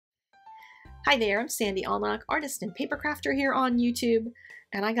Hi there, I'm Sandy Allnock, artist and paper crafter here on YouTube,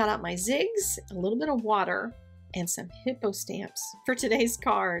 and I got out my Zigs, a little bit of water, and some hippo stamps for today's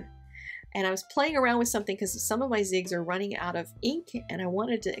card. And I was playing around with something because some of my Zigs are running out of ink and I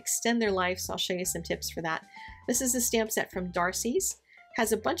wanted to extend their life, so I'll show you some tips for that. This is a stamp set from Darcy's.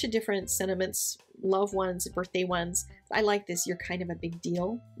 Has a bunch of different sentiments, love ones, birthday ones. I like this "you're kind of a big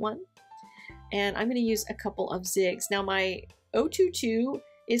deal" one. And I'm going to use a couple of Zigs. Now my 022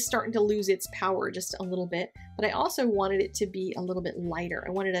 is starting to lose its power just a little bit, but I also wanted it to be a little bit lighter.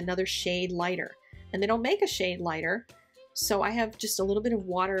 I wanted another shade lighter, and they don't make a shade lighter, so I have just a little bit of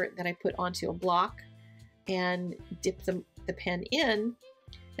water that I put onto a block and dip the pen in.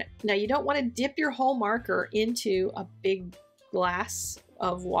 Now you don't want to dip your whole marker into a big glass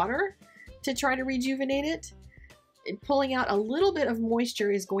of water to try to rejuvenate it. Pulling out a little bit of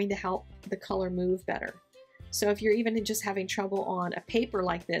moisture is going to help the color move better. So if you're even just having trouble on a paper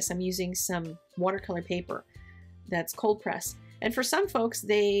like this, I'm using some watercolor paper that's cold pressed. And for some folks,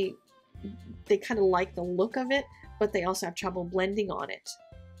 they kind of like the look of it, but they also have trouble blending on it.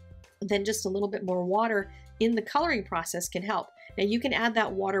 Then just a little bit more water in the coloring process can help. Now you can add that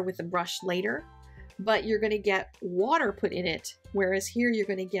water with the brush later, but you're going to get water put in it, whereas here you're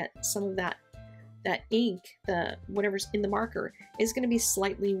going to get some of that ink, whatever's in the marker, is going to be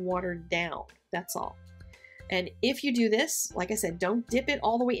slightly watered down. That's all. And if you do this, like I said, don't dip it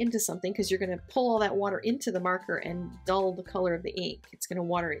all the way into something because you're going to pull all that water into the marker and dull the color of the ink. It's going to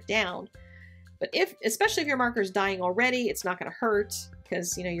water it down. But especially if your marker is dying already, it's not going to hurt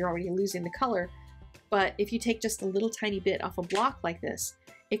because you're already losing the color. But if you take just a little tiny bit off a block like this,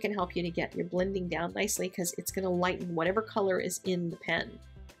 it can help you to get your blending down nicely because it's going to lighten whatever color is in the pen.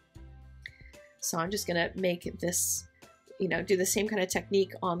 So I'm just going to make this, do the same kind of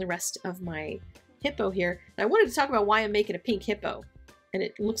technique on the rest of my hippo here. And I wanted to talk about why I'm making a pink hippo. And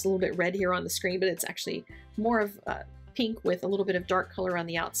it looks a little bit red here on the screen, but it's actually more of pink with a little bit of dark color on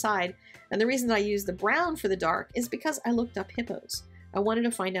the outside. And the reason that I use the brown for the dark is because I looked up hippos. I wanted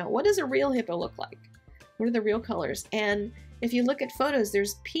to find out, what does a real hippo look like? What are the real colors? And if you look at photos,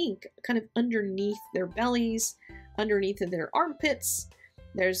 there's pink kind of underneath their bellies, underneath of their armpits.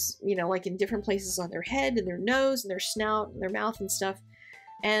 There's, like in different places on their head and their nose and their snout and their mouth and stuff.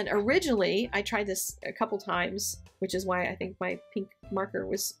 And originally, I tried this a couple times, which is why I think my pink marker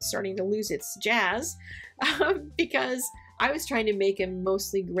was starting to lose its jazz, because I was trying to make them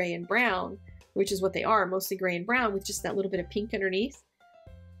mostly gray and brown, which is what they are, mostly gray and brown with just that little bit of pink underneath.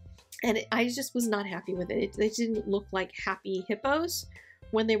 And I just was not happy with it. They didn't look like happy hippos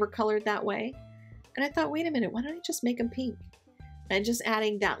when they were colored that way. And I thought, wait a minute, why don't I just make them pink? And just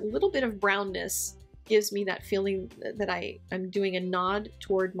adding that little bit of brownness gives me that feeling that I'm doing a nod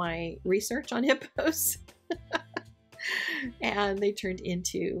toward my research on hippos. And they turned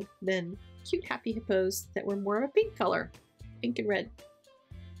into then cute happy hippos that were more of a pink color, pink and red.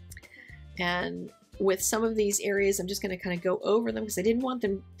 And with some of these areas, I'm just going to kind of go over them because I didn't want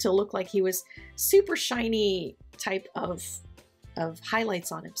them to look like he was super shiny type of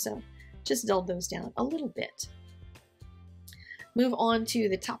highlights on him. So just dulled those down a little bit. Move on to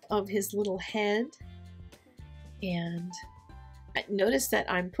the top of his little head. And I notice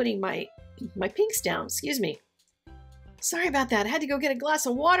that I'm putting my pinks down. Excuse me. Sorry about that. I had to go get a glass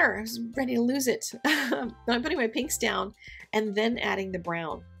of water. I was ready to lose it. But I'm putting my pinks down and then adding the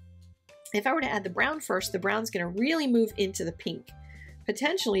brown. If I were to add the brown first, the brown's going to really move into the pink,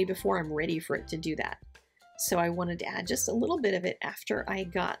 potentially before I'm ready for it to do that. So I wanted to add just a little bit of it after I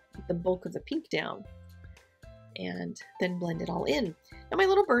got the bulk of the pink down and then blend it all in. Now my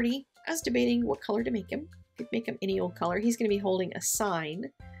little birdie, I was debating what color to make him. Could make him any old color. He's going to be holding a sign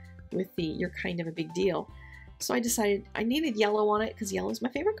with the "you're kind of a big deal." So I decided I needed yellow on it because yellow is my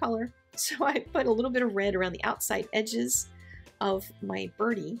favorite color. So I put a little bit of red around the outside edges of my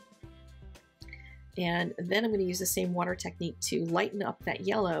birdie. And then I'm going to use the same water technique to lighten up that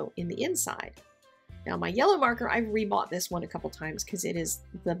yellow in the inside. Now my yellow marker, I've rebought this one a couple times because it is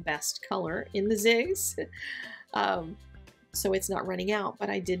the best color in the Zigs. So it's not running out, but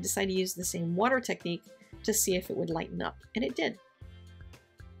I did decide to use the same water technique to see if it would lighten up, and it did.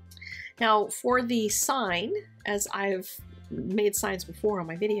 Now for the sign, as I've made signs before on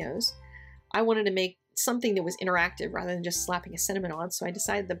my videos, I wanted to make something that was interactive rather than just slapping a sentiment on, so I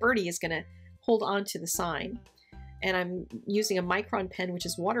decided the birdie is going to hold on to the sign, and I'm using a micron pen which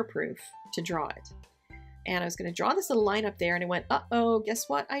is waterproof to draw it. And I was going to draw this little line up there, and I went, uh-oh, guess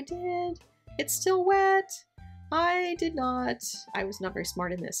what I did? It's still wet. I did not. I was not very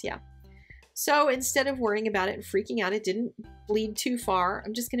smart in this, yeah. So instead of worrying about it and freaking out, it didn't bleed too far.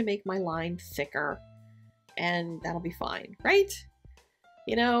 I'm just going to make my line thicker and that'll be fine, right?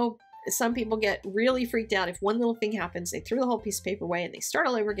 You know, some people get really freaked out if one little thing happens. They threw the whole piece of paper away and they start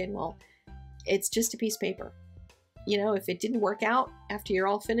all over again. Well, it's just a piece of paper. You know, if it didn't work out after you're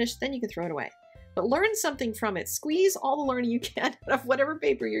all finished, then you can throw it away. But learn something from it. Squeeze all the learning you can out of whatever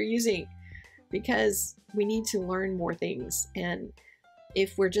paper you're using, because we need to learn more things. And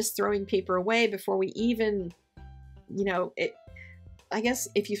if we're just throwing paper away before we even, you know, I guess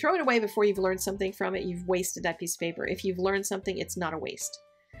if you throw it away before you've learned something from it, you've wasted that piece of paper. If you've learned something, it's not a waste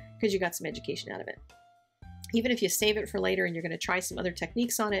because you got some education out of it. Even if you save it for later and you're going to try some other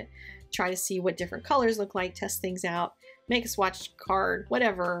techniques on it, try to see what different colors look like, test things out, make a swatch card,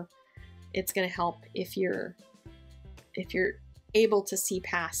 whatever, it's going to help if you're able to see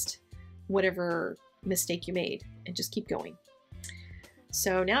past whatever mistake you made and just keep going.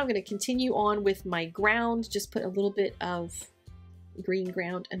 So now I'm going to continue on with my ground, just put a little bit of green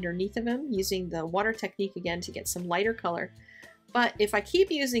ground underneath of them using the water technique again to get some lighter color. But if I keep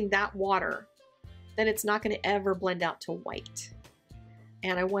using that water, then it's not going to ever blend out to white.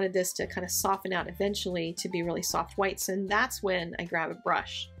 And I wanted this to kind of soften out eventually to be really soft whites. And that's when I grab a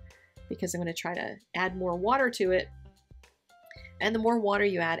brush, because I'm going to try to add more water to it. And the more water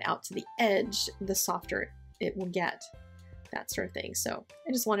you add out to the edge, the softer it will get, that sort of thing. So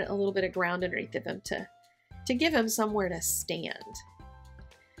I just wanted a little bit of ground underneath of him to give him somewhere to stand.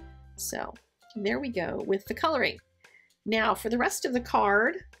 So there we go with the coloring. Now for the rest of the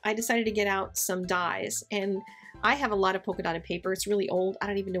card, I decided to get out some dies, and I have a lot of polka dotted paper. It's really old. I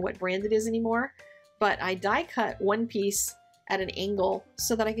don't even know what brand it is anymore, but I die cut one piece at an angle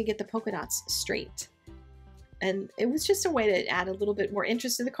so that I could get the polka dots straight. And it was just a way to add a little bit more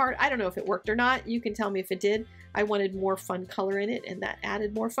interest to the card. I don't know if it worked or not. You can tell me if it did. I wanted more fun color in it, and that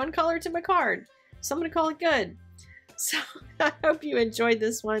added more fun color to my card. So I'm going to call it good. So I hope you enjoyed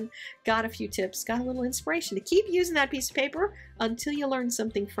this one, got a few tips, got a little inspiration to keep using that piece of paper until you learn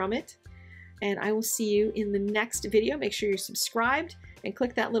something from it. And I will see you in the next video. Make sure you're subscribed and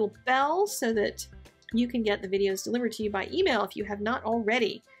click that little bell so that you can get the videos delivered to you by email if you have not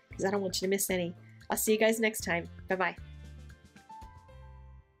already, because I don't want you to miss any. I'll see you guys next time. Bye-bye.